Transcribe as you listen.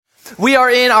We are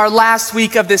in our last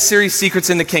week of this series, Secrets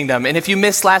in the Kingdom. And if you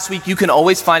missed last week, you can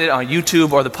always find it on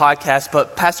YouTube or the podcast.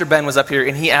 But Pastor Ben was up here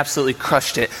and he absolutely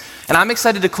crushed it. And I'm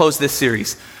excited to close this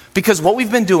series because what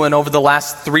we've been doing over the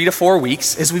last 3 to 4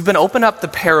 weeks is we've been opening up the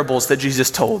parables that Jesus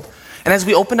told. And as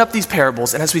we open up these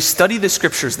parables and as we study the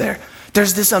scriptures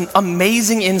there's this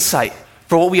amazing insight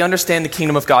for what we understand the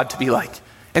kingdom of God to be like.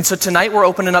 And so tonight we're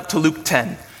opening up to Luke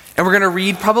 10. And we're going to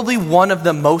read probably one of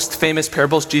the most famous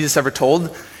parables Jesus ever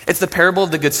told. It's the parable of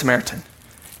the Good Samaritan.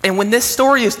 And when this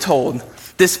story is told,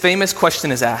 this famous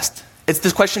question is asked. It's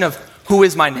this question of, who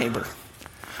is my neighbor?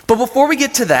 But before we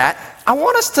get to that, I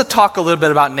want us to talk a little bit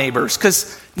about neighbors,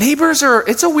 because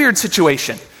it's a weird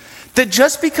situation. That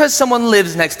just because someone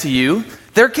lives next to you,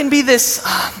 there can be this,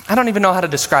 I don't even know how to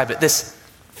describe it, this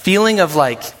feeling of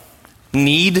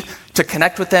need to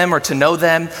connect with them or to know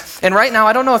them. And right now,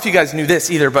 I don't know if you guys knew this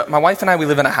either, but my wife and I, we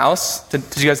live in a house. Did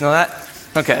you guys know that?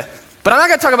 Okay. But I'm not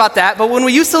going to talk about that. But when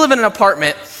we used to live in an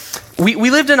apartment, we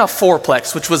lived in a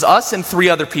fourplex, which was us and 3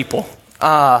 other people.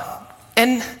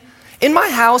 And in my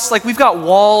house, we've got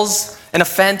walls and a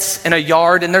fence and a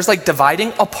yard, and there's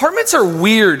dividing. Apartments are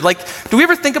weird. Do we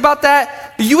ever think about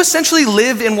that? You essentially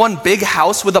live in one big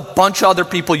house with a bunch of other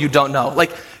people you don't know.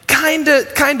 Kind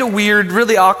of weird,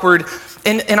 really awkward.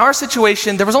 In our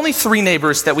situation, there was only 3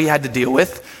 neighbors that we had to deal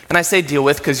with. And I say deal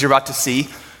with because you're about to see.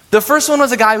 The first one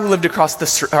was a guy who lived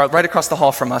right across the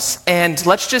hall from us. And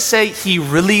let's just say he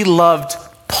really loved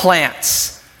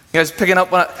plants. You guys picking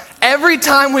up? Every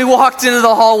time we walked into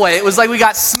the hallway, it was like we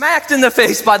got smacked in the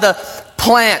face by the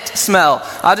plant smell.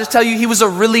 I'll just tell you, he was a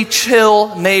really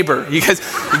chill neighbor. You guys,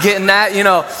 you getting that?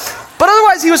 But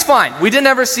otherwise, he was fine. We didn't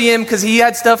ever see him because he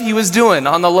had stuff he was doing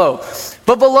on the low.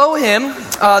 But below him,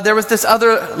 there was this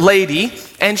other lady,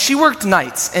 and she worked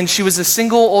nights, and she was a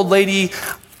single old lady,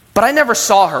 but I never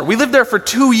saw her. We lived there for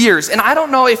 2 years, and I don't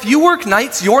know, if you work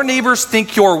nights, your neighbors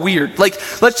think you're weird.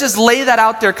 Let's just lay that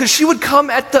out there, because she would come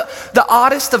at the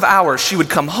oddest of hours. She would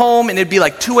come home, and it'd be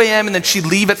 2 a.m., and then she'd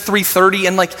leave at 3:30,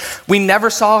 and we never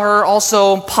saw her.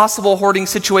 Also, possible hoarding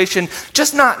situation,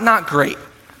 just not great.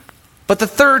 But the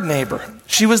third neighbor,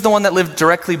 she was the one that lived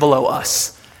directly below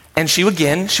us. And she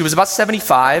was about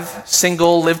 75,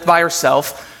 single, lived by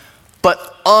herself,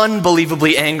 but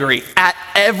unbelievably angry at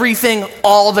everything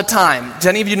all the time. Does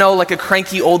any of you know a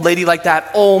cranky old lady like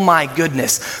that? Oh my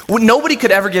goodness. Nobody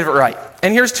could ever get it right.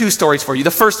 And here's 2 stories for you.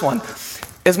 The first one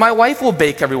is my wife will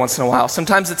bake every once in a while.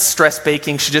 Sometimes it's stress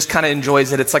baking. She just kind of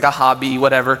enjoys it. It's like a hobby,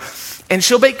 whatever. And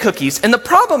she'll bake cookies. And the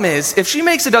problem is, if she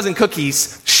makes a dozen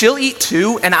cookies, she'll eat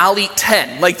 2 and I'll eat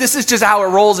 10. This is just how it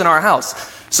rolls in our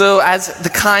house. So as the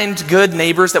kind, good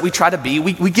neighbors that we try to be,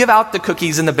 we give out the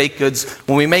cookies and the baked goods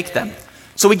when we make them.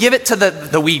 So we give it to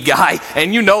the weed guy,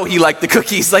 and he liked the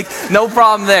cookies, no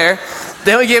problem there.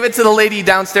 Then we gave it to the lady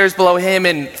downstairs below him,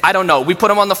 and I don't know, we put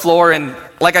them on the floor, and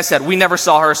like I said, we never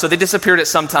saw her, so they disappeared at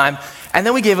some time. And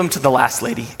then we gave them to the last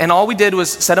lady, and all we did was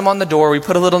set them on the door, we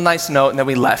put a little nice note, and then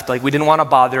we left. We didn't want to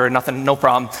bother her, nothing, no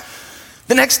problem.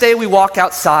 The next day we walk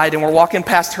outside, and we're walking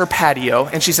past her patio,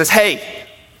 and she says, "Hey,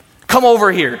 come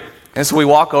over here." And so we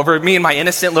walk over, me and my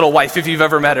innocent little wife, if you've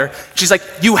ever met her. She's like,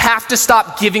 "You have to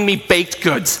stop giving me baked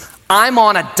goods. I'm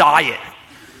on a diet."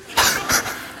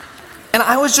 And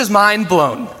I was just mind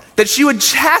blown that she would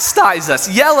chastise us,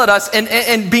 yell at us,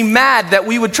 and be mad that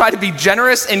we would try to be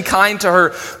generous and kind to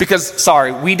her because,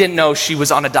 we didn't know she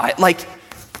was on a diet.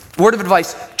 Word of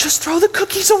advice, just throw the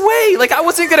cookies away. I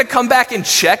wasn't going to come back and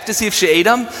check to see if she ate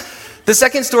them. The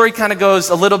second story kind of goes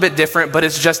a little bit different, but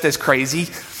it's just as crazy.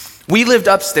 We lived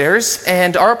upstairs,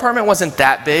 and our apartment wasn't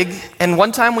that big, and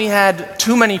one time we had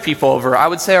too many people over. I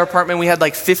would say our apartment, we had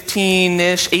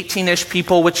 15-ish, 18-ish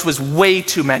people, which was way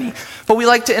too many. But we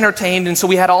like to entertain, and so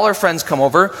we had all our friends come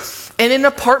over. And in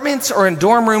apartments or in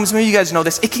dorm rooms, maybe you guys know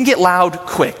this, it can get loud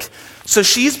quick. So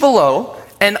she's below,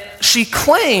 and she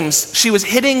claims she was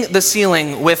hitting the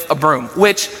ceiling with a broom,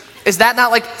 which, is that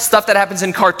not stuff that happens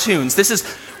in cartoons?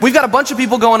 We've got a bunch of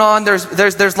people going on. There's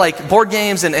board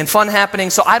games and fun happening,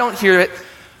 so I don't hear it.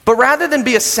 But rather than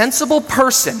be a sensible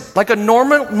person, a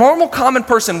normal common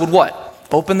person would what?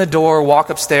 Open the door,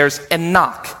 walk upstairs, and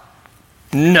knock.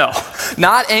 No,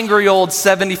 not angry old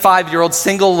 75-year-old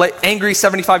angry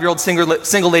 75-year-old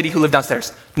single lady who lived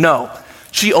downstairs. No,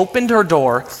 she opened her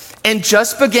door and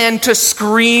just began to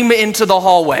scream into the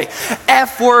hallway.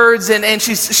 F words, and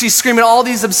she's screaming all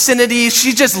these obscenities.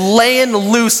 She's just laying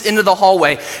loose into the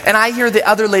hallway. And I hear the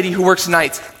other lady who works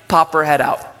nights pop her head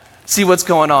out. see what's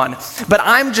going on. But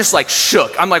I'm just like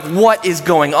shook. I'm like, what is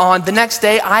going on? The next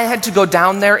day, I had to go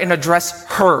down there and address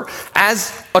her as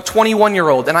a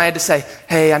 21-year-old. And I had to say,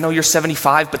 hey, I know you're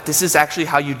 75, but this is actually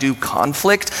how you do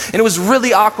conflict. And it was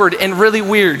really awkward and really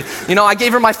weird. You know, I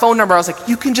gave her my phone number. I was like,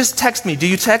 you can just text me. Do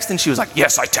you text? And she was like,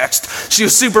 yes, I text. She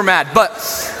was super mad. But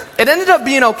it ended up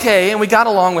being okay, and we got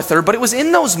along with her. But it was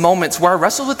in those moments where I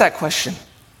wrestled with that question.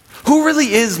 Who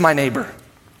really is my neighbor?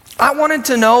 I wanted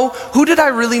to know, who did I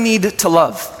really need to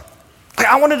love?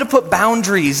 I wanted to put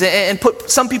boundaries and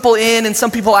put some people in and some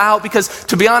people out, because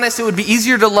to be honest, it would be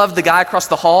easier to love the guy across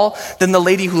the hall than the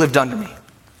lady who lived under me,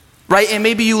 right? And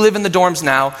maybe you live in the dorms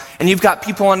now and you've got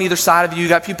people on either side of you. You've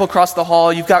got people across the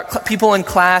hall. You've got people in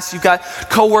class. You've got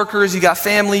coworkers. You've got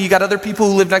family. You've got other people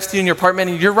who live next to you in your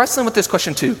apartment, and you're wrestling with this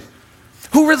question too.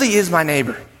 Who really is my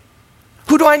neighbor?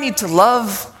 Who do I need to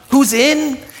love? Who's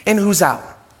in and who's out?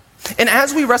 And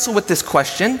as we wrestle with this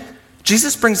question,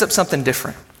 Jesus brings up something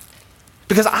different.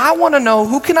 Because I want to know,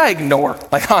 who can I ignore?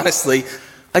 Like, honestly,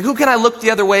 like, who can I look the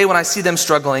other way when I see them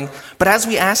struggling? But as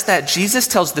we ask that, Jesus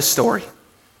tells this story.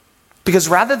 Because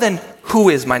rather than who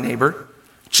is my neighbor,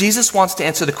 Jesus wants to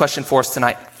answer the question for us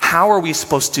tonight. How are we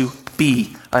supposed to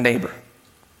be a neighbor?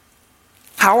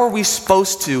 How are we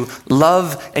supposed to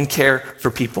love and care for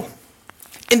people?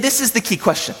 And this is the key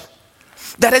question.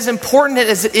 That as important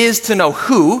as it is to know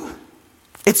who,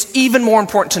 it's even more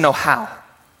important to know how.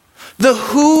 The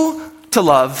who to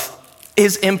love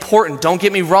is important. Don't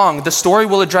get me wrong. The story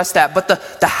will address that. But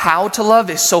the how to love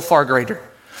is so far greater.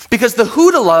 Because the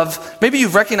who to love, maybe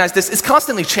you've recognized this, is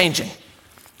constantly changing.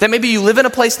 That maybe you live in a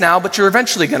place now, but you're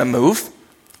eventually going to move.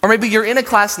 Or maybe you're in a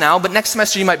class now, but next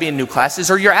semester you might be in new classes.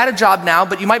 Or you're at a job now,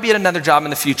 but you might be at another job in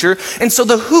the future. And so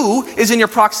the who is in your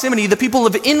proximity. The people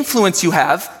of influence you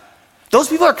have, those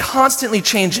people are constantly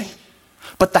changing.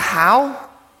 But the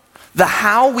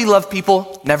how we love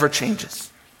people never changes.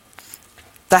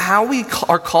 The how we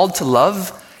are called to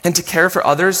love and to care for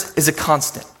others is a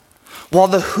constant, while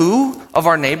the who of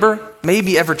our neighbor may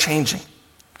be ever changing.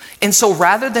 And so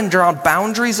rather than draw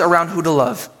boundaries around who to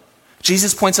love,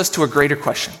 Jesus points us to a greater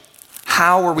question.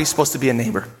 How are we supposed to be a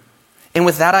neighbor? And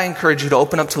with that, I encourage you to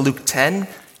open up to Luke 10,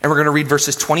 and we're going to read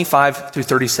verses 25 through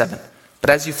 37. But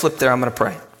as you flip there, I'm going to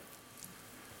pray.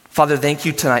 Father, thank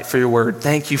you tonight for your word.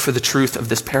 Thank you for the truth of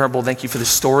this parable. Thank you for the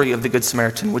story of the Good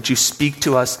Samaritan. Would you speak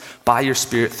to us by your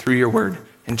Spirit through your word?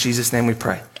 In Jesus' name we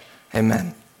pray.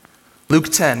 Amen. Luke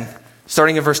 10,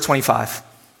 starting at verse 25.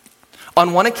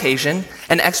 On one occasion,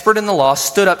 an expert in the law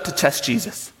stood up to test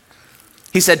Jesus.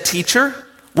 He said, "Teacher,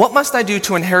 what must I do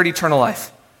to inherit eternal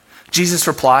life?" Jesus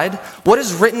replied, "What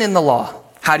is written in the law?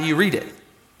 How do you read it?"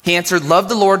 He answered, "Love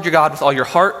the Lord your God with all your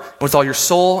heart, and with all your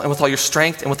soul, and with all your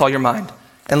strength, and with all your mind.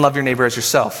 And love your neighbor as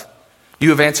yourself." "You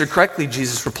have answered correctly,"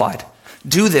 Jesus replied.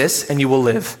 "Do this and you will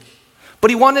live." But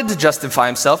he wanted to justify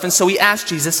himself, and so he asked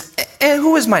Jesus,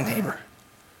 "Who is my neighbor?"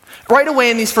 Right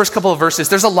away in these first couple of verses,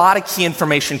 there's a lot of key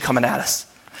information coming at us.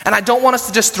 And I don't want us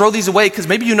to just throw these away, because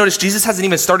maybe you notice Jesus hasn't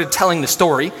even started telling the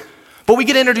story. But we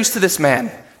get introduced to this man.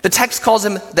 The text calls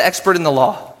him the expert in the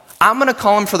law. I'm going to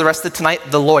call him for the rest of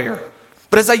tonight the lawyer.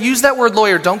 But as I use that word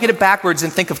lawyer, don't get it backwards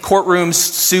and think of courtrooms,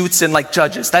 suits, and like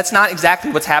judges. That's not exactly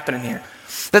what's happening here.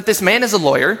 That this man is a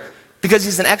lawyer because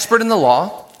he's an expert in the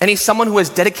law, and he's someone who has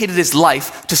dedicated his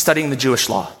life to studying the Jewish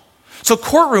law. So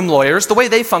courtroom lawyers, the way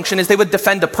they function is they would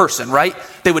defend a person, right?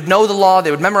 They would know the law,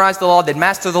 they would memorize the law, they'd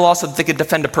master the law so that they could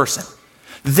defend a person.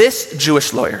 This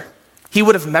Jewish lawyer, he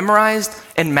would have memorized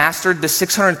and mastered the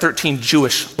 613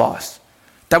 Jewish laws.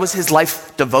 That was his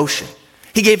life devotion.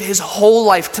 He gave his whole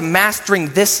life to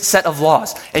mastering this set of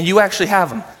laws, and you actually have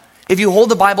them. If you hold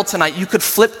the Bible tonight, you could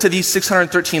flip to these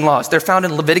 613 laws. They're found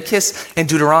in Leviticus and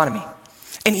Deuteronomy.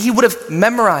 And he would have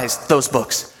memorized those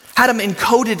books, had them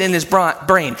encoded in his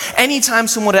brain. Anytime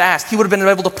someone would have asked, he would have been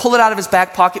able to pull it out of his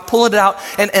back pocket, pull it out,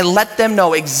 and let them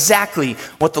know exactly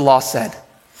what the law said.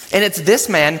 And it's this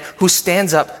man who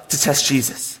stands up to test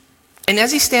Jesus. And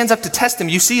as he stands up to test him,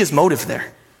 you see his motive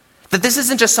there. That this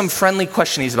isn't just some friendly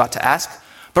question he's about to ask,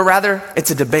 but rather it's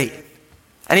a debate.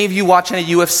 Any of you watching a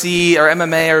UFC or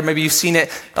MMA, or maybe you've seen it,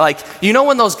 like, you know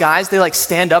when those guys, they like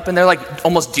stand up and they're like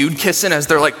almost dude kissing as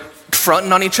they're like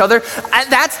fronting on each other?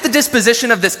 That's the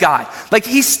disposition of this guy. Like,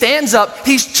 he stands up,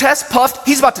 he's chest puffed,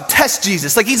 he's about to test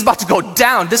Jesus. Like, he's about to go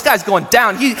down. This guy's going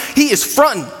down. He is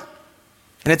fronting.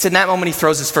 And it's in that moment he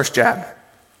throws his first jab.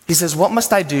 He says, "What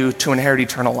must I do to inherit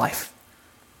eternal life?"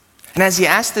 And as he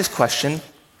asks this question,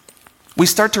 we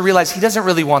start to realize he doesn't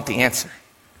really want the answer.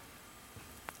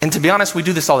 And to be honest, we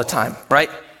do this all the time, right?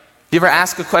 You ever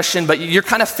ask a question, but you're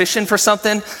kind of fishing for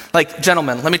something? Like,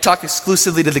 gentlemen, let me talk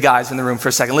exclusively to the guys in the room for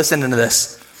a second. Listen to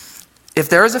this. If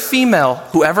there is a female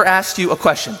who ever asked you a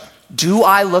question, do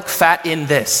I look fat in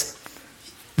this?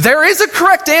 There is a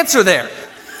correct answer there.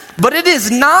 But it is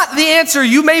not the answer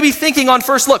you may be thinking on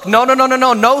first look.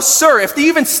 No, sir. If you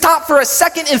even stop for a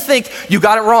second and think, you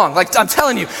got it wrong. Like I'm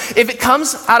telling you, if it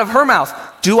comes out of her mouth,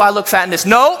 do I look fat in this?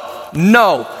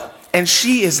 No. And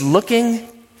she is looking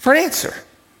for an answer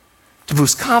to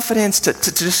boost confidence, to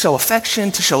just show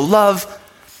affection, to show love.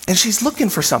 And she's looking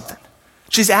for something.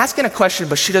 She's asking a question,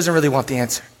 but she doesn't really want the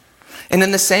answer. And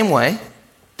in the same way,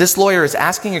 this lawyer is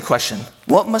asking a question,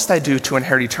 what must I do to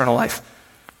inherit eternal life?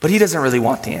 But he doesn't really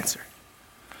want the answer.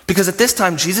 Because at this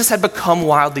time, Jesus had become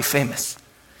wildly famous.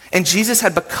 And Jesus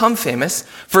had become famous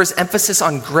for his emphasis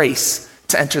on grace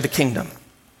to enter the kingdom.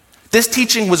 This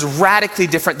teaching was radically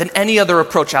different than any other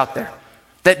approach out there.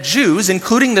 That Jews,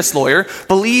 including this lawyer,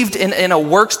 believed in a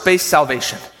works-based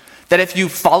salvation. That if you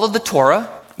followed the Torah,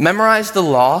 memorized the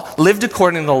law, lived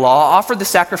according to the law, offered the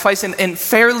sacrifice, and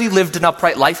fairly lived an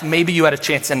upright life, maybe you had a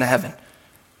chance into heaven.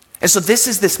 And so this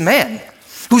is this man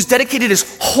who's dedicated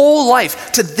his whole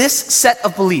life to this set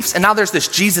of beliefs. And now there's this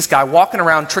Jesus guy walking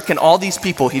around tricking all these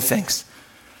people, he thinks,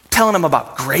 telling them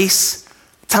about grace,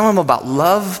 telling them about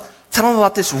love, telling them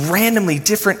about this randomly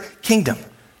different kingdom.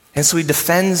 And so he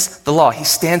defends the law. He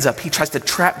stands up. He tries to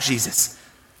trap Jesus.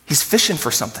 He's fishing for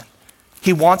something.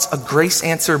 He wants a grace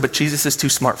answer, but Jesus is too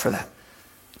smart for that.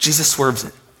 Jesus swerves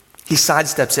it. He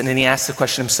sidesteps it, and he asks the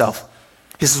question himself.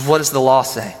 He says, what does the law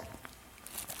say?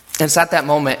 And it's at that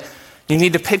moment, you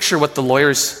need to picture what the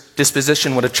lawyer's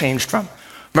disposition would have changed from.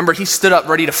 Remember, he stood up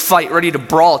ready to fight, ready to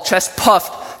brawl, chest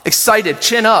puffed, excited,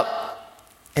 chin up.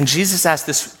 And Jesus asked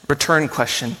this return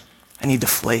question, and he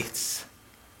deflates.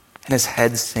 And his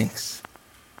head sinks.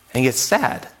 And he gets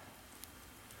sad.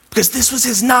 Because this was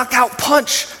his knockout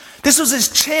punch. This was his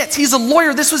chance. He's a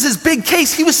lawyer. This was his big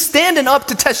case. He was standing up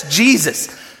to test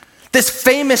Jesus, this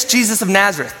famous Jesus of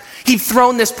Nazareth. He'd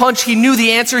thrown this punch. He knew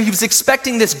the answer. He was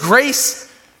expecting this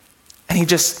grace. And he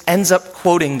just ends up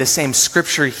quoting the same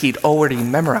scripture he'd already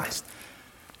memorized.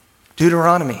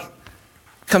 Deuteronomy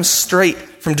comes straight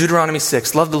from Deuteronomy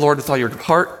 6. Love the Lord with all your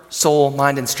heart, soul,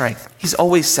 mind, and strength. He's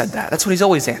always said that. That's what he's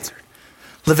always answered.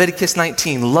 Leviticus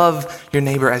 19, love your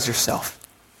neighbor as yourself.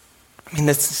 I mean,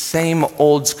 that's the same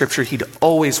old scripture he'd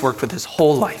always worked with his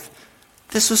whole life.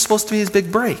 This was supposed to be his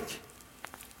big break.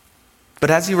 But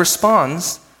as he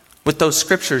responds with those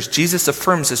scriptures, Jesus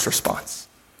affirms his response.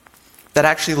 That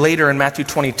actually later in Matthew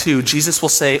 22, Jesus will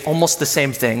say almost the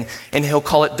same thing, and he'll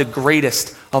call it the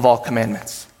greatest of all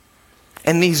commandments.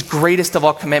 And these greatest of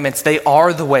all commandments, they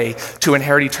are the way to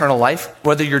inherit eternal life,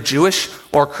 whether you're Jewish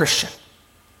or Christian.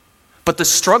 But the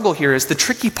struggle here is, the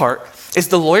tricky part, is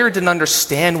the lawyer didn't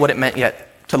understand what it meant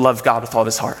yet to love God with all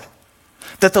his heart.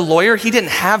 That the lawyer, he didn't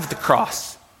have the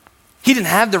cross. He didn't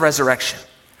have the resurrection.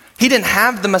 He didn't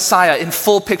have the Messiah in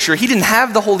full picture. He didn't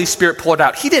have the Holy Spirit poured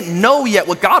out. He didn't know yet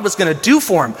what God was going to do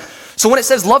for him. So when it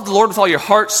says love the Lord with all your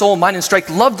heart, soul, mind, and strength,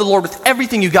 love the Lord with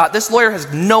everything you got, this lawyer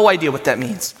has no idea what that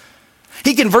means.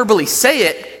 He can verbally say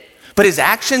it, but his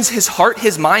actions, his heart,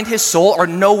 his mind, his soul are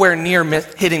nowhere near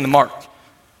hitting the mark.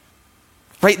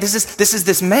 Right? This is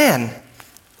this man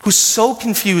who's so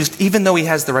confused even though he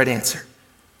has the right answer.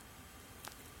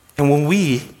 And when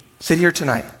we sit here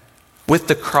tonight with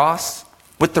the cross,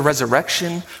 with the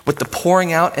resurrection, with the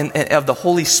pouring out of the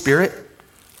Holy Spirit,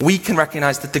 we can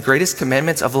recognize that the greatest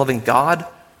commandments of loving God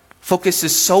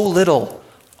focuses so little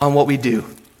on what we do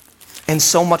and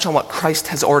so much on what Christ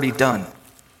has already done.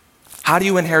 How do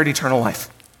you inherit eternal life?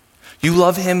 You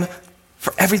love him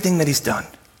for everything that he's done.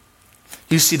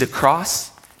 You see the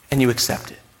cross and you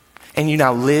accept it. And you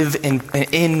now live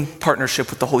in partnership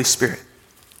with the Holy Spirit.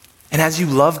 And as you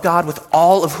love God with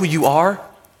all of who you are,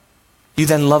 you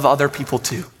then love other people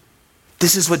too.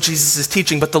 This is what Jesus is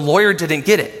teaching, but the lawyer didn't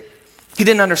get it. He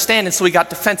didn't understand, and so he got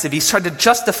defensive. He tried to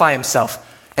justify himself.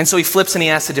 And so he flips and he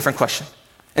asks a different question.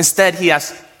 Instead, he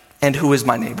asks, and who is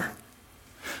my neighbor?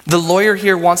 The lawyer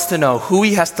here wants to know who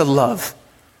he has to love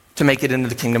to make it into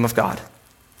the kingdom of God.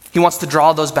 He wants to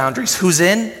draw those boundaries. Who's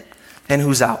in and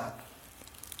who's out?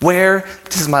 Where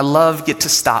does my love get to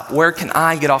stop? Where can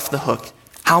I get off the hook?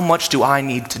 How much do I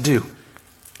need to do?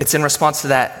 It's in response to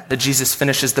that Jesus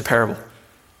finishes the parable.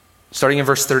 Starting in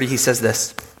verse 30, he says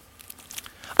this.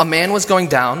 A man was going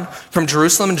down from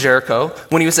Jerusalem and Jericho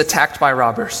when he was attacked by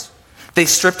robbers. They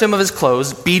stripped him of his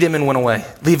clothes, beat him, and went away,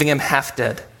 leaving him half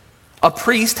dead. A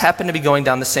priest happened to be going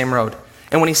down the same road,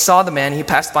 and when he saw the man, he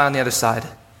passed by on the other side.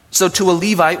 So to a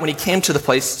Levite, when he came to the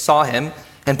place, saw him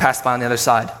and passed by on the other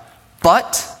side.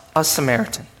 But a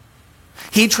Samaritan.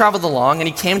 He traveled along, and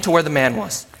he came to where the man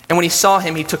was. And when he saw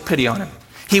him, he took pity on him.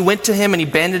 He went to him, and he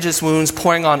bandaged his wounds,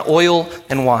 pouring on oil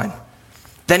and wine.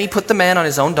 Then he put the man on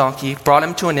his own donkey, brought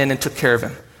him to an inn, and took care of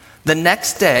him. The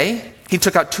next day, he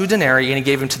took out 2 denarii and he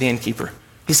gave him to the innkeeper.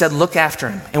 He said, look after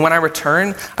him, and when I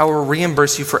return, I will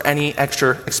reimburse you for any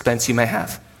extra expense you may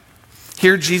have.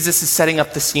 Here, Jesus is setting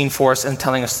up the scene for us and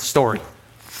telling us the story.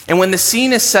 And when the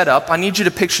scene is set up, I need you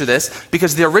to picture this,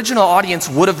 because the original audience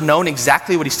would have known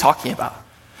exactly what he's talking about.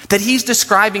 That he's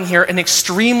describing here an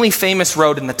extremely famous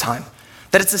road in the time.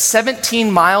 That it's a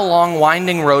 17-mile-long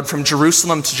winding road from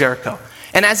Jerusalem to Jericho.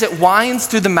 And as it winds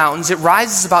through the mountains, it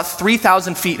rises about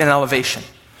 3,000 feet in elevation.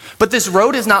 But this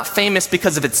road is not famous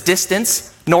because of its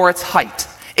distance, nor its height.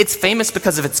 It's famous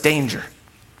because of its danger.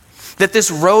 That this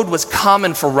road was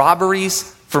common for robberies,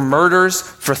 for murders,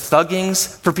 for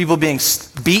thuggings, for people being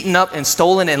beaten up and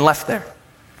stolen and left there.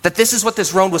 That this is what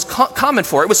this road was common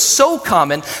for. It was so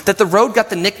common that the road got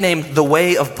the nickname the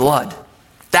Way of Blood.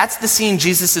 That's the scene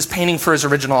Jesus is painting for his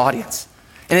original audience.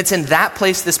 And it's in that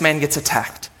place this man gets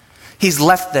attacked. He's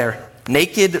left there,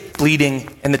 naked, bleeding,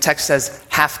 and the text says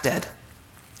half dead.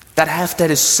 That half dead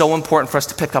is so important for us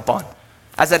to pick up on.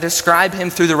 As I describe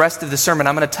him through the rest of the sermon,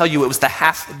 I'm going to tell you it was the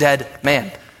half dead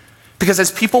man. Because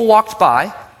as people walked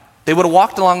by, they would have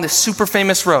walked along this super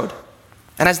famous road.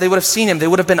 And as they would have seen him, they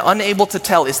would have been unable to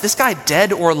tell, is this guy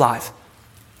dead or alive?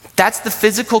 That's the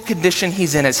physical condition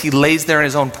he's in as he lays there in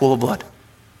his own pool of blood.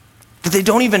 That they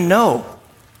don't even know.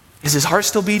 Is his heart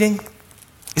still beating?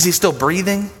 Is he still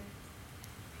breathing?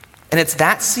 And it's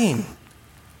that scene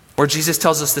where Jesus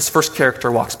tells us this first character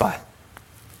walks by.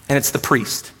 And it's the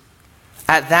priest.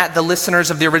 At that, the listeners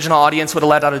of the original audience would have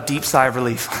let out a deep sigh of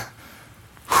relief.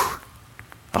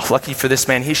 Oh, lucky for this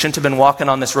man, he shouldn't have been walking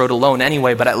on this road alone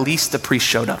anyway, but at least the priest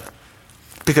showed up.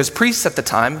 Because priests at the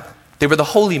time, they were the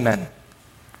holy men.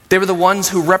 They were the ones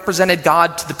who represented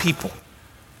God to the people.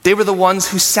 They were the ones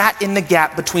who sat in the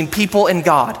gap between people and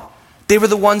God. They were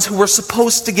the ones who were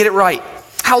supposed to get it right.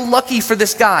 How lucky for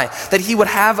this guy that he would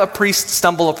have a priest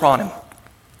stumble upon him.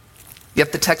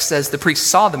 Yet the text says the priest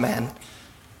saw the man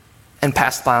and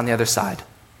passed by on the other side.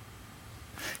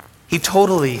 He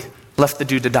totally left the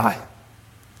dude to die.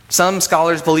 Some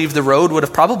scholars believe the road would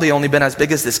have probably only been as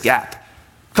big as this gap,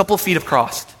 a couple of feet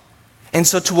across. And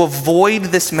so to avoid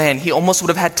this man, he almost would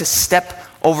have had to step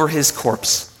over his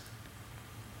corpse.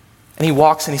 And he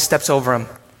walks and he steps over him.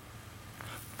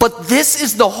 But this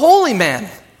is the holy man.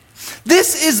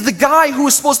 This is the guy who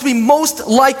is supposed to be most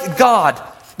like God.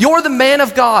 You're the man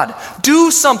of God.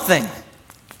 Do something.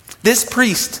 This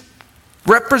priest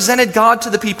represented God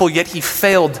to the people, yet he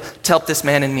failed to help this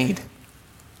man in need.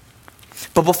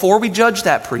 But before we judge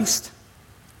that priest,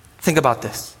 think about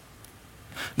this.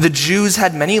 The Jews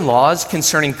had many laws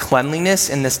concerning cleanliness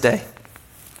in this day.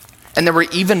 And there were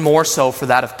even more so for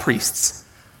that of priests.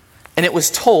 And it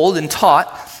was told and taught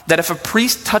that if a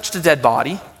priest touched a dead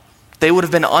body, they would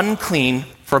have been unclean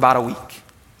for about a week.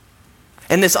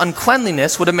 And this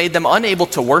uncleanliness would have made them unable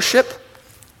to worship,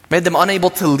 made them unable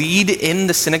to lead in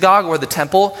the synagogue or the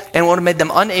temple, and would have made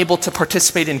them unable to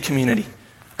participate in community.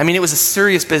 I mean, it was a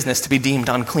serious business to be deemed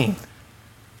unclean.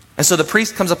 And so the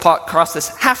priest comes across this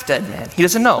half-dead man. He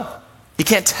doesn't know. He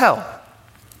can't tell.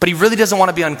 But he really doesn't want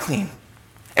to be unclean.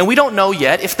 And we don't know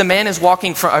yet if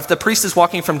the priest is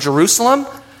walking from Jerusalem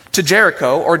to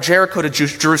Jericho or Jericho to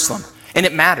Jerusalem. And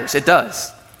it matters. It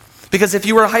does. Because if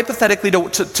you were hypothetically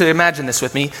to imagine this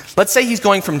with me, let's say he's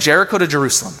going from Jericho to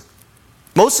Jerusalem.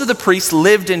 Most of the priests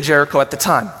lived in Jericho at the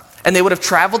time. And they would have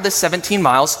traveled this 17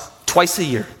 miles twice a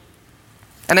year.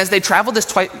 And as they traveled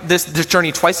this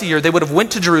journey twice a year, they would have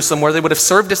went to Jerusalem where they would have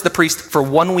served as the priest for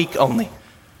 1 week only.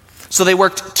 So they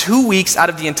worked 2 weeks out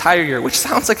of the entire year, which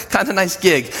sounds like a kind of nice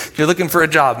gig. If you're looking for a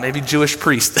job, maybe Jewish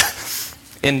priest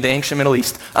in the ancient Middle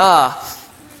East.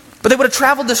 But they would have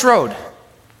traveled this road,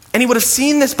 and he would have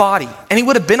seen this body, and he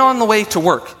would have been on the way to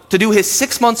work, to do his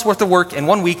 6 months worth of work in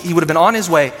 1 week. He would have been on his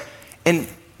way, and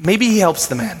maybe he helps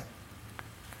the man.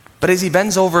 But as he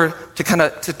bends over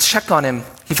to check on him,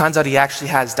 he finds out he actually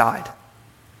has died.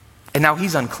 And now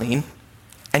he's unclean,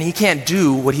 and he can't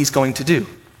do what he's going to do.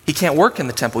 He can't work in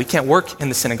the temple. He can't work in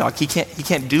the synagogue. He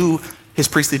can't do his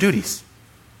priestly duties.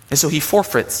 And so he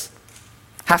forfeits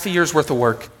half a year's worth of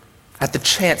work at the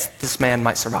chance this man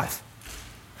might survive.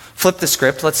 Flip the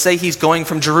script. Let's say he's going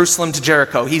from Jerusalem to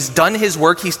Jericho. He's done his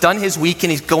work. He's done his week, and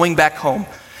he's going back home.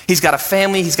 He's got a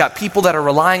family. He's got people that are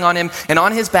relying on him. And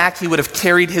on his back, he would have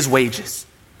carried his wages.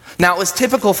 Now, it was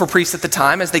typical for priests at the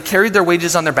time. As they carried their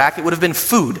wages on their back, it would have been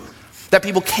food. That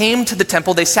people came to the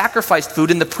temple, they sacrificed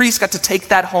food, and the priests got to take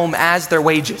that home as their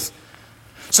wages.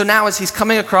 So now as he's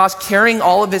coming across, carrying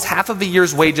all of his half of a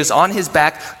year's wages on his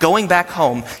back, going back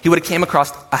home, he would have came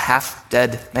across a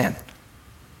half-dead man.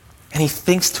 And he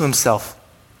thinks to himself,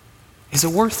 is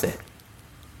it worth it?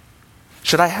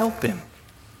 Should I help him?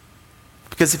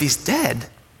 Because if he's dead,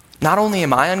 not only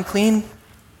am I unclean,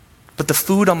 but the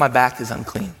food on my back is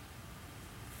unclean.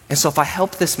 And so if I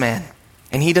help this man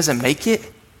and he doesn't make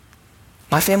it,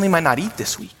 my family might not eat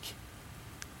this week.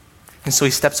 And so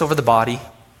he steps over the body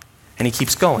and he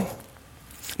keeps going.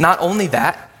 Not only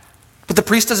that, but the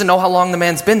priest doesn't know how long the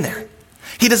man's been there.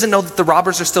 He doesn't know that the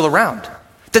robbers are still around.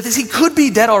 That he could be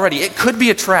dead already. It could be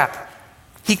a trap.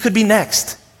 He could be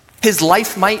next. His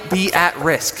life might be at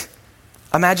risk.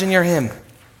 Imagine you're him.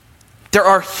 There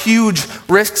are huge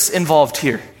risks involved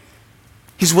here.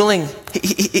 He's willing,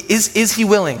 is he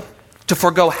willing to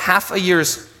forego half a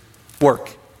year's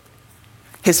work,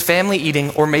 his family eating,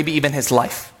 or maybe even his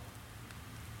life?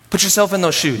 Put yourself in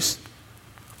those shoes.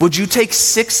 Would you take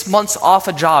 6 months off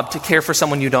a job to care for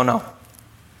someone you don't know?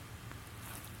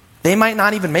 They might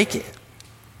not even make it.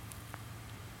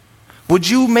 Would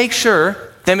you make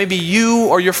sure that maybe you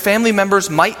or your family members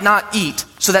might not eat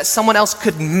so that someone else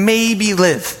could maybe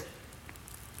live?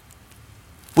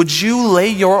 Would you lay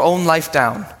your own life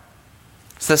down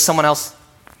so that someone else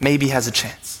maybe has a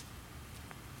chance?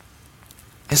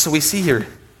 And so we see here,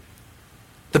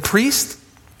 the priest,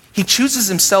 he chooses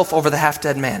himself over the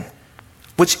half-dead man,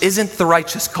 which isn't the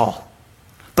righteous call,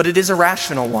 but it is a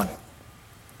rational one.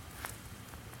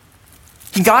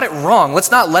 He got it wrong.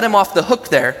 Let's not let him off the hook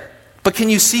there, but can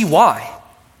you see why?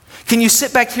 Can you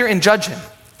sit back here and judge him?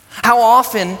 How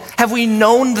often have we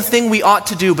known the thing we ought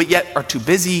to do, but yet are too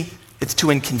busy, it's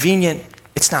too inconvenient,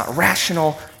 it's not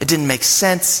rational, it didn't make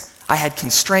sense, I had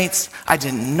constraints, I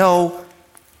didn't know.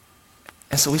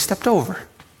 And so we stepped over,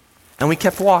 and we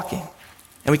kept walking,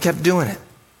 and we kept doing it.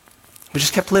 We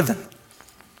just kept living.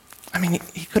 I mean,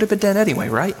 he could have been dead anyway,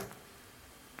 right?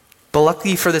 But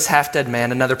luckily for this half-dead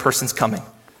man, another person's coming.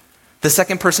 The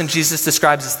second person Jesus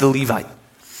describes is the Levite.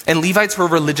 And Levites were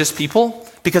religious people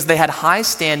because they had high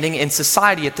standing in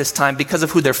society at this time because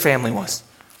of who their family was.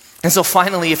 And so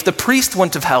finally, if the priest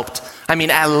wouldn't have helped, I mean,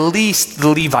 at least the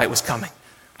Levite was coming.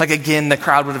 Like again, the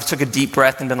crowd would have took a deep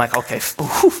breath and been like, okay,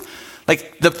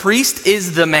 like the priest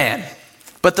is the man.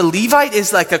 But the Levite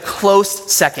is like a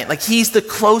close second. Like he's the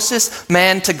closest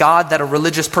man to God that a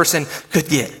religious person could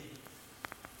get.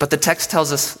 But the text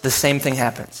tells us the same thing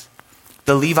happens.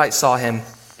 The Levite saw him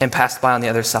and passed by on the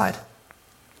other side.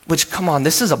 Which, come on,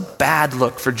 this is a bad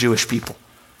look for Jewish people.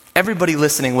 Everybody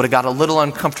listening would have got a little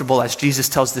uncomfortable as Jesus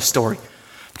tells this story.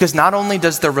 Because not only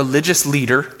does the religious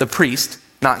leader, the priest,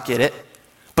 not get it,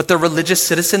 but the religious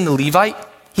citizen, the Levite,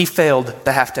 he failed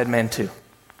the half-dead man too.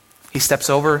 He steps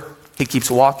over, he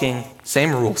keeps walking,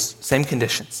 same rules, same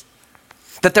conditions.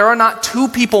 That there are not two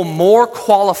people more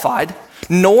qualified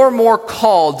nor more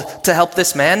called to help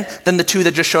this man than the two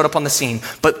that just showed up on the scene.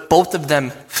 But both of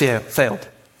them failed.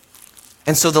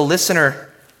 And so the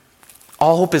listener,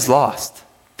 all hope is lost.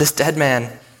 This dead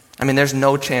man, I mean, there's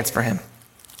no chance for him.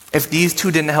 If these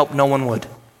two didn't help, no one would.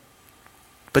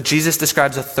 But Jesus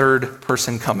describes a third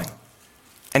person coming.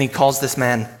 And he calls this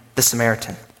man the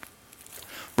Samaritan.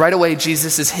 Right away,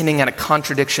 Jesus is hinting at a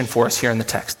contradiction for us here in the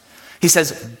text. He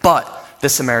says, but the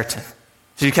Samaritan.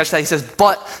 Did you catch that? He says,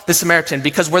 but the Samaritan,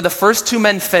 because where the first two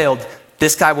men failed,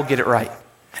 this guy will get it right.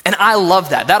 And I love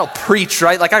that. That'll preach,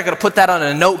 right? Like I got to put that on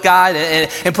a note guide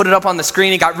and put it up on the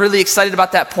screen. He got really excited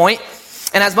about that point.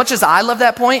 And as much as I love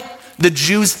that point, the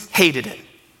Jews hated it.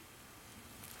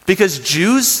 Because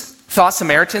Jews thought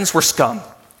Samaritans were scum.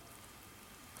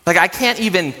 Like I can't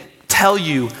even tell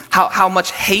you how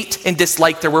much hate and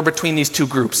dislike there were between these two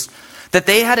groups. That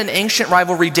they had an ancient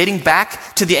rivalry dating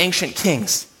back to the ancient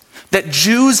kings. That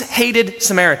Jews hated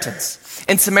Samaritans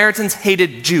and Samaritans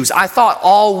hated Jews. I thought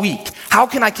all week, how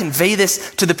can I convey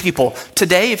this to the people?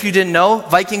 Today, if you didn't know,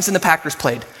 Vikings and the Packers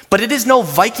played. But it is no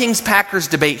Vikings-Packers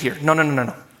debate here. No.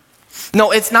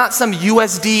 No, it's not some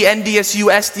USD,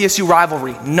 NDSU, SDSU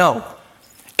rivalry. No.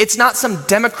 It's not some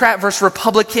Democrat versus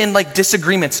Republican like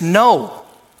disagreements. No.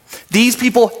 These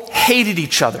people hated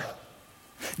each other.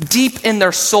 Deep in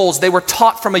their souls, they were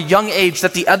taught from a young age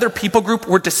that the other people group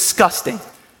were disgusting.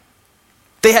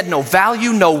 They had no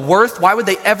value, no worth. Why would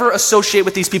they ever associate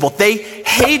with these people? They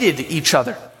hated each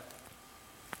other.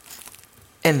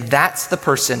 And that's the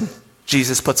person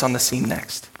Jesus puts on the scene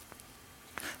next.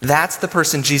 That's the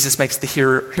person Jesus makes the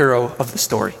hero of the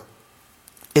story.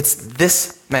 It's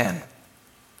this man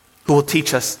who will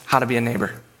teach us how to be a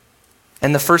neighbor.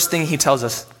 And the first thing he tells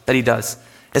us that he does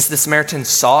is the Samaritan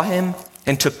saw him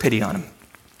and took pity on him.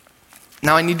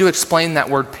 Now I need to explain that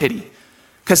word pity.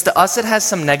 Because to us it has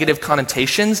some negative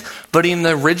connotations, but in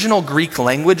the original Greek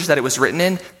language that it was written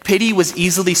in, pity was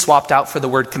easily swapped out for the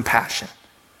word compassion.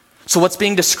 So what's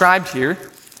being described here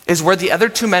is where the other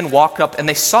two men walk up and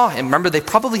they saw him. Remember, they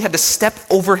probably had to step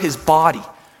over his body.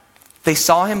 They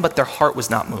saw him, but their heart was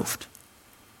not moved.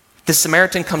 The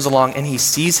Samaritan comes along and he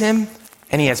sees him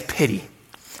and he has pity.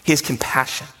 He has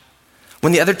compassion.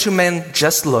 When the other two men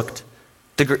just looked,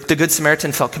 the Good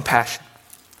Samaritan felt compassion.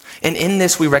 And in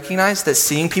this, we recognize that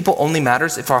seeing people only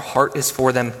matters if our heart is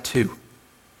for them too.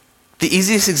 The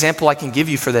easiest example I can give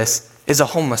you for this is a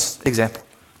homeless example.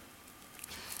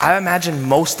 I imagine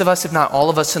most of us, if not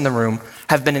all of us in the room,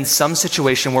 have been in some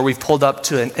situation where we've pulled up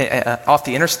to off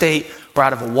the interstate or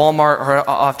out of a Walmart or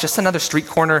off just another street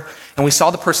corner, and we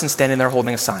saw the person standing there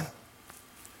holding a sign.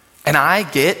 And I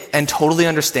get and totally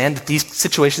understand that these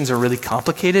situations are really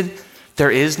complicated. There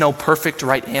is no perfect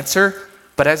right answer.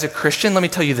 But as a Christian, let me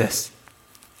tell you this.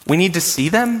 We need to see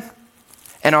them,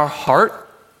 and our heart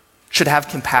should have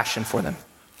compassion for them,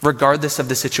 regardless of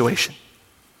the situation.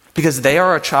 Because they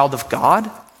are a child of God,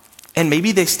 and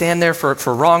maybe they stand there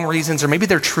for wrong reasons, or maybe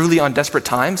they're truly on desperate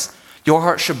times. Your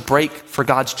heart should break for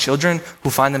God's children who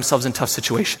find themselves in tough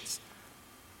situations.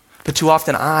 But too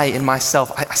often in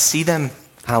myself, I see them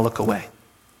and I look away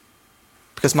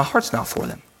because my heart's not for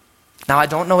them. Now, I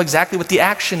don't know exactly what the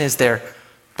action is there,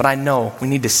 but I know we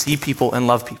need to see people and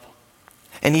love people.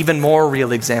 An even more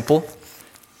real example,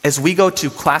 as we go to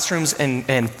classrooms and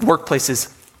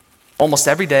workplaces almost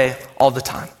every day, all the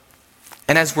time.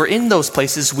 And as we're in those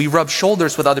places, we rub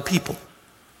shoulders with other people,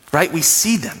 right? We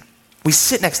see them. We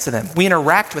sit next to them. We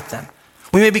interact with them.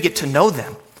 We maybe get to know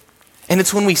them. And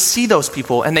it's when we see those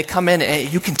people and they come in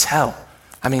and you can tell.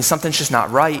 I mean, something's just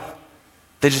not right.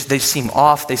 They seem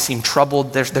off. They seem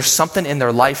troubled. There's something in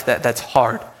their life that's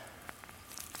hard.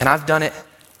 And I've done it,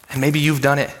 and maybe you've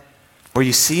done it, where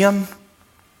you see them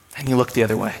and you look the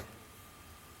other way.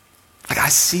 Like, I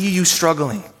see you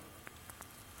struggling,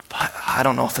 but I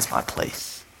don't know if it's my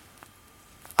place.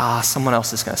 Someone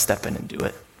else is going to step in and do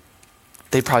it.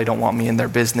 They probably don't want me in their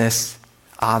business.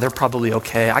 They're probably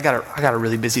okay. I got a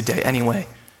really busy day anyway.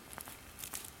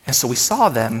 And so we saw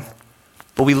them,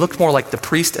 but we looked more like the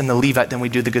priest and the Levite than we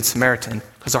do the Good Samaritan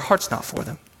because our heart's not for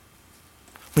them.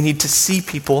 We need to see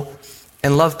people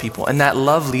and love people, and that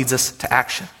love leads us to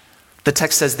action. The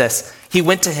text says this: he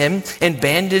went to him and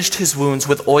bandaged his wounds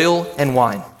with oil and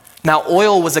wine. Now,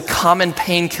 oil was a common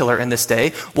painkiller in this day,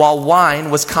 while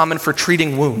wine was common for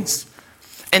treating wounds.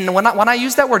 And when I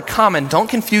use that word common, don't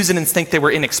confuse it and think they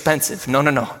were inexpensive.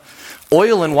 No.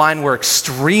 Oil and wine were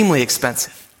extremely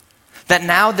expensive. That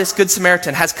now this Good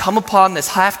Samaritan has come upon this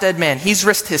half-dead man. He's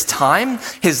risked his time,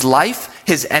 his life,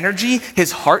 his energy,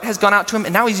 his heart has gone out to him,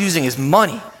 and now he's using his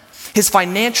money, his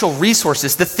financial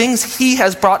resources, the things he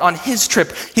has brought on his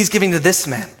trip, he's giving to this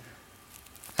man.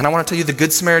 And I want to tell you, the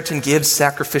Good Samaritan gives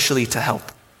sacrificially to help.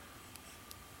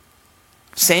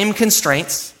 Same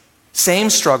constraints, same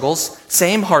struggles,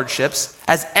 same hardships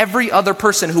as every other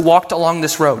person who walked along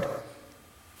this road.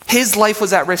 His life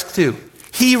was at risk too.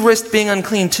 He risked being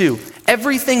unclean too.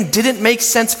 Everything didn't make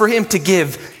sense for him to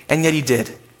give, and yet he did.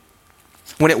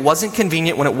 When it wasn't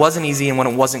convenient, when it wasn't easy, and when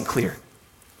it wasn't clear.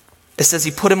 It says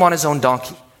he put him on his own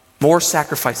donkey, more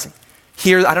sacrificing.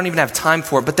 Here, I don't even have time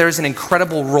for it, but there's an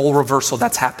incredible role reversal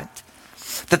that's happened.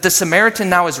 That the Samaritan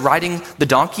now is riding the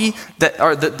donkey,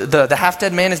 the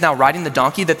half-dead man is now riding the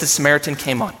donkey that the Samaritan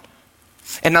came on.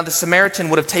 And now the Samaritan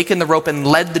would have taken the rope and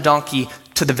led the donkey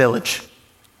to the village.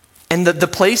 And the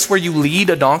place where you lead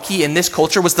a donkey in this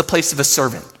culture was the place of a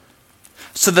servant.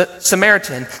 So the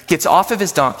Samaritan gets off of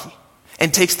his donkey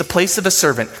and takes the place of a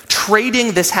servant,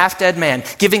 trading this half-dead man,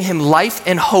 giving him life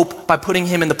and hope by putting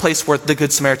him in the place where the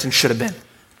Good Samaritan should have been.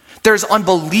 There's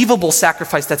unbelievable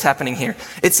sacrifice that's happening here.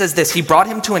 It says this: he brought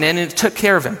him to an inn and took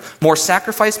care of him. More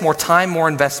sacrifice, more time, more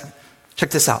investment.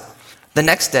 Check this out. The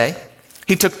next day,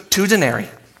 he took 2 denarii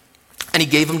and he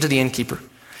gave them to the innkeeper.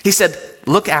 He said,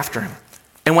 look after him.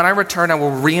 And when I return, I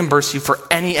will reimburse you for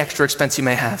any extra expense you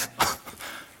may have.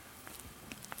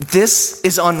 This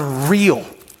is unreal.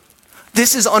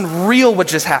 This is unreal what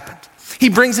just happened. He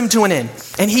brings him to an inn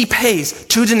and he pays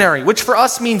 2 denarii, which for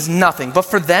us means nothing. But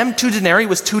for them, 2 denarii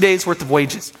was 2 days worth of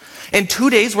wages. And 2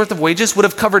 days worth of wages would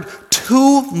have covered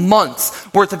 2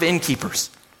 months worth of innkeepers.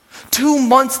 2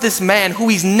 months this man who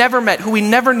he's never met, who he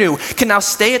never knew, can now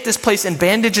stay at this place and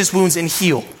bandage his wounds and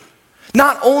heal.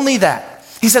 Not only that,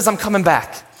 he says, I'm coming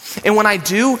back. And when I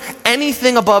do,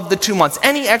 anything above the 2 months,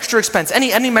 any extra expense,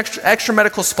 any extra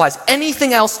medical supplies,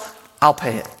 anything else, I'll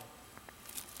pay it.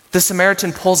 The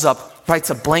Samaritan pulls up, writes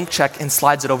a blank check, and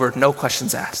slides it over, no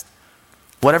questions asked.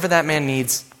 Whatever that man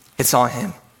needs, it's on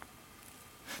him.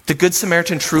 The Good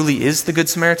Samaritan truly is the Good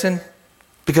Samaritan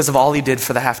because of all he did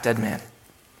for the half-dead man.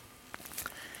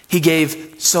 He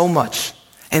gave so much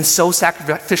and so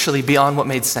sacrificially beyond what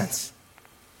made sense.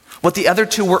 What the other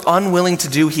two were unwilling to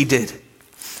do, he did.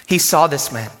 He saw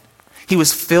this man. He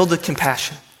was filled with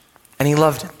compassion, and he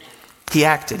loved him. He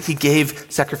acted. He gave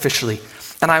sacrificially.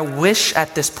 And I wish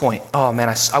at this point, oh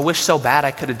man, I wish so bad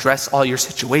I could address all your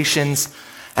situations,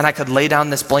 and I could lay down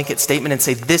this blanket statement and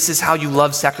say, this is how you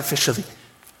love sacrificially.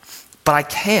 But I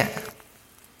can't.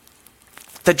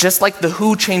 That just like the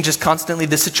who changes constantly,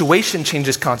 the situation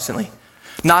changes constantly.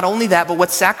 Not only that, but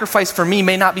what's sacrificed for me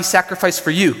may not be sacrificed for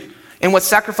you. And what's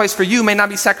sacrificed for you may not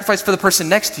be sacrificed for the person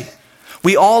next to you.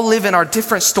 We all live in our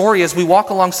different story as we walk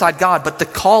alongside God, but the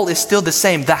call is still the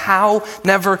same. The how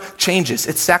never changes.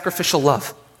 It's sacrificial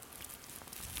love.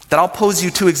 That I'll pose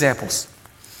you two examples.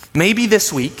 Maybe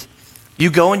this week, you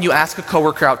go and you ask a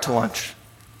coworker out to lunch.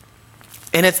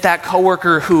 And it's that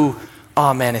coworker who,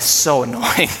 oh man, is so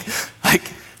annoying. Like,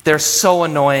 they're so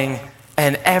annoying,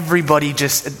 and everybody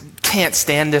just can't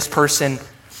stand this person.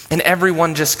 And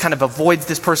everyone just kind of avoids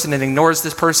this person and ignores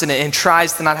this person and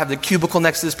tries to not have the cubicle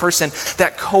next to this person.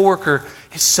 That coworker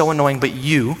is so annoying, but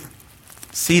you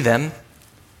see them,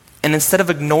 and instead of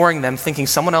ignoring them, thinking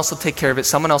someone else will take care of it,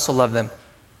 someone else will love them,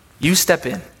 you step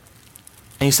in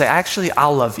and you say, actually,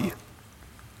 I'll love you.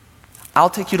 I'll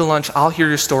take you to lunch. I'll hear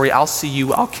your story. I'll see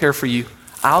you. I'll care for you.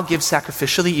 I'll give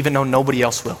sacrificially even though nobody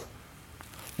else will.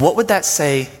 What would that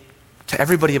say to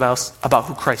everybody else about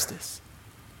who Christ is?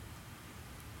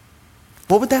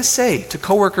 What would that say to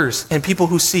coworkers and people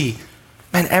who see,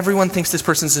 man, everyone thinks this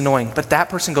person's annoying, but that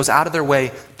person goes out of their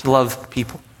way to love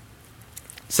people?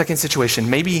 Second situation,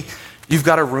 maybe you've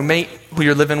got a roommate who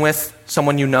you're living with,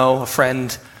 someone you know, a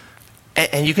friend,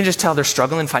 and you can just tell they're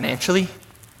struggling financially.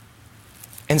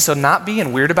 And so not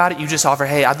being weird about it, you just offer,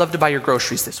 hey, I'd love to buy your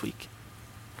groceries this week.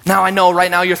 Now I know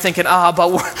right now you're thinking,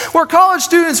 but we're college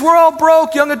students, we're all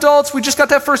broke, young adults, we just got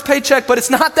that first paycheck, but it's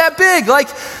not that big. Like,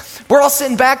 we're all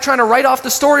sitting back trying to write off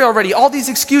the story already. All these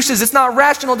excuses, it's not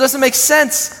rational, it doesn't make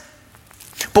sense.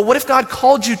 But what if God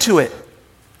called you to it?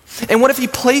 And what if he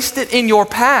placed it in your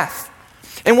path?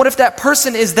 And what if that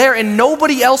person is there and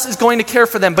nobody else is going to care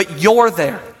for them, but you're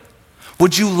there?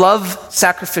 Would you love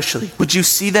sacrificially? Would you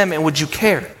see them and would you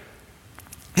care?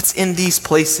 It's in these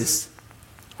places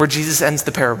where Jesus ends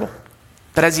the parable.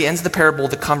 But as he ends the parable,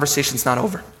 the conversation's not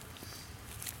over.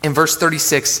 In verse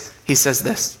 36, he says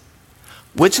this: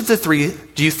 which of the three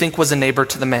do you think was a neighbor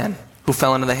to the man who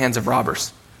fell into the hands of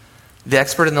robbers? The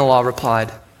expert in the law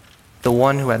replied, the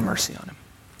one who had mercy on him.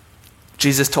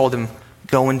 Jesus told him,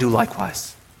 go and do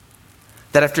likewise.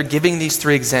 That after giving these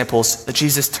three examples,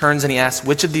 Jesus turns and he asks,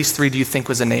 which of these three do you think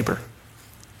was a neighbor?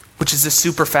 Which is a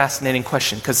super fascinating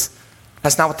question, because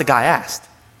that's not what the guy asked.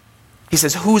 He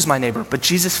says, who's my neighbor? But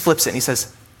Jesus flips it and he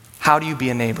says, how do you be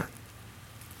a neighbor?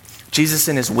 Jesus,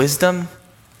 in his wisdom,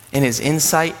 in his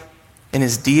insight, in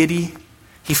his deity,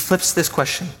 he flips this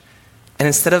question. And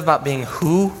instead of about being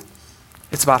who,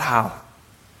 it's about how.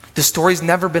 The story's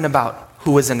never been about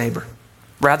who is a neighbor.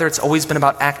 Rather, it's always been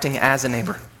about acting as a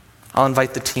neighbor. I'll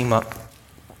invite the team up.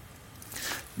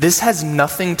 This has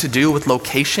nothing to do with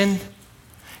location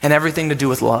and everything to do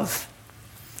with love.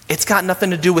 It's got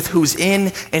nothing to do with who's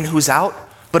in and who's out,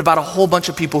 but about a whole bunch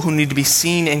of people who need to be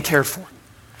seen and cared for.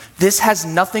 This has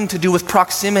nothing to do with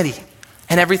proximity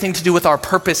and everything to do with our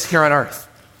purpose here on earth.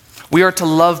 We are to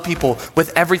love people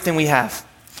with everything we have.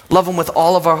 Love them with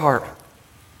all of our heart.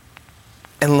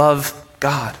 And love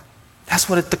God. That's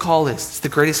what the call is. It's the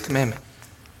greatest commandment.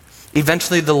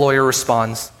 Eventually the lawyer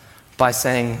responds by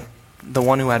saying, the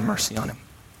one who had mercy on him.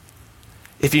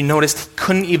 If you noticed, he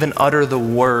couldn't even utter the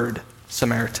word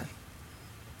Samaritan.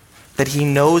 That he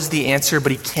knows the answer,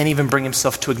 but he can't even bring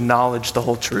himself to acknowledge the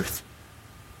whole truth.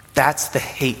 That's the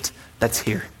hate that's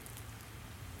here.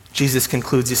 Jesus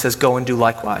concludes, he says, go and do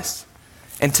likewise.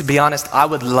 And to be honest, I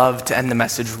would love to end the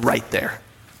message right there.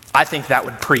 I think that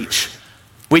would preach.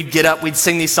 We'd get up, we'd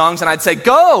sing these songs, and I'd say,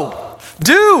 go,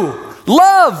 do,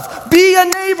 love, be a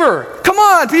neighbor. Come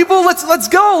on, people, let's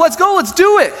go, let's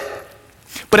do it.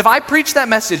 But if I preach that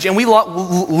message and we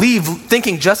leave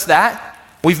thinking just that,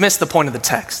 we've missed the point of the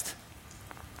text.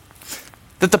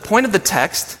 That the point of the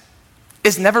text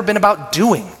has never been about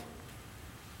doing.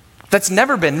 That's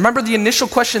never been. Remember the initial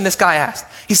question this guy asked.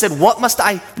 He said, what must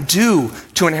I do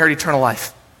to inherit eternal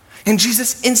life? And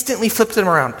Jesus instantly flipped it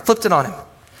on him.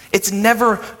 It's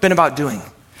never been about doing.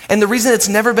 And the reason it's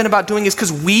never been about doing is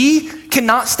because we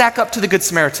cannot stack up to the Good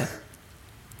Samaritan.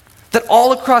 That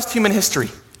all across human history,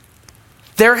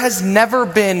 there has never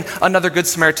been another Good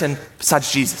Samaritan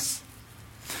besides Jesus.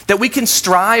 That we can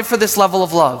strive for this level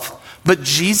of love, but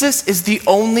Jesus is the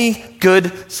only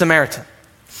Good Samaritan.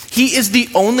 He is the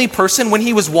only person, when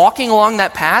he was walking along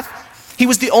that path, he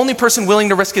was the only person willing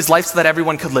to risk his life so that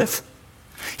everyone could live.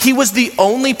 He was the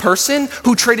only person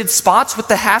who traded spots with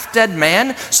the half-dead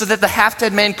man so that the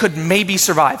half-dead man could maybe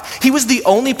survive. He was the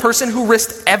only person who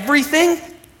risked everything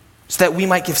so that we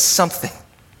might give something.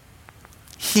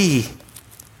 He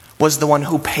was the one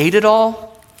who paid it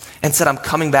all and said, I'm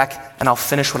coming back and I'll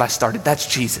finish what I started. That's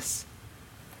Jesus.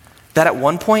 That at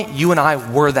one point, you and I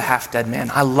were the half-dead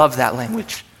man. I love that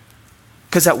language.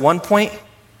 Because at one point,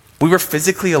 we were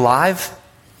physically alive,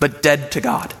 but dead to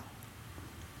God.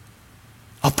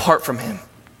 Apart from him.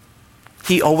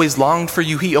 He always longed for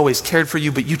you. He always cared for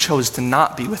you, but you chose to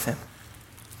not be with him.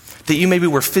 That you maybe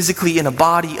were physically in a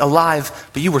body alive,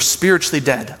 but you were spiritually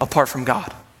dead apart from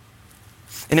God.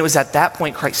 And it was at that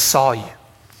point Christ saw you.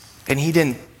 And he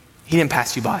didn't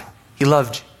pass you by. He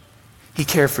loved you. He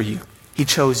cared for you. He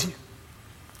chose you.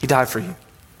 He died for you.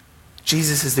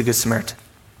 Jesus is the Good Samaritan.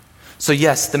 So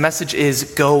yes, the message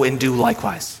is go and do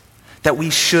likewise. That we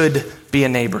should be a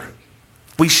neighbor.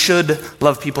 We should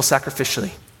love people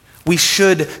sacrificially. We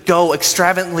should go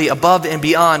extravagantly above and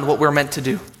beyond what we're meant to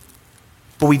do.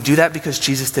 But we do that because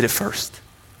Jesus did it first.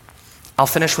 I'll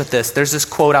finish with this. There's this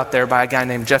quote out there by a guy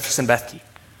named Jefferson Bethke.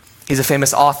 He's a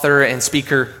famous author and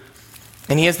speaker.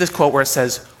 And he has this quote where it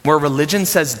says, where religion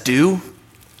says do,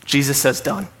 Jesus says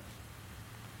done.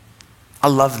 I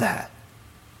love that.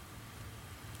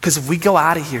 Because if we go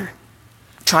out of here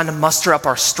trying to muster up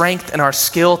our strength and our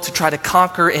skill to try to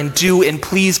conquer and do and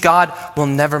please God, we'll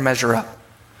never measure up.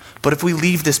 But if we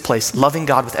leave this place loving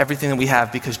God with everything that we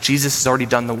have because Jesus has already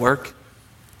done the work,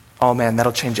 oh man,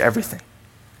 that'll change everything.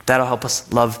 That'll help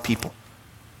us love people.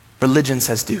 Religion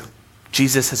says do.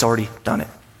 Jesus has already done it.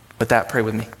 With that, pray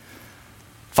with me.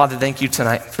 Father, thank you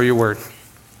tonight for your word.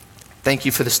 Thank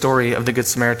you for the story of the Good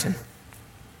Samaritan.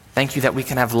 Thank you that we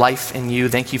can have life in you.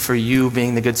 Thank you for you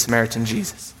being the Good Samaritan,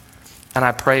 Jesus. And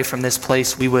I pray from this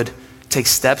place we would take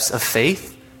steps of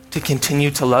faith to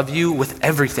continue to love you with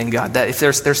everything, God. That if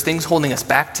there's things holding us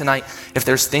back tonight, if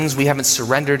there's things we haven't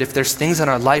surrendered, if there's things in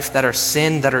our life that are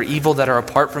sin, that are evil, that are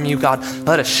apart from you, God,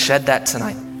 let us shed that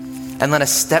tonight. And let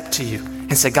us step to you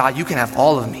and say, God, you can have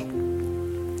all of me.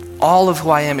 All of who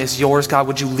I am is yours, God.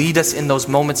 Would you lead us in those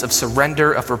moments of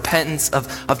surrender, of repentance,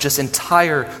 of just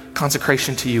entire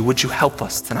consecration to you? Would you help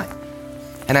us tonight?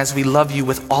 And as we love you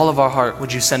with all of our heart,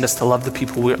 would you send us to love the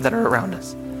people that are around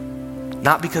us?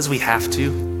 Not because we have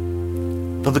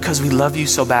to, but because we love you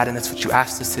so bad and that's what you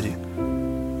asked us to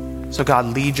do. So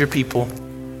God, lead your people.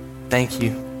 Thank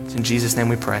you. It's in Jesus' name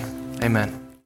we pray. Amen.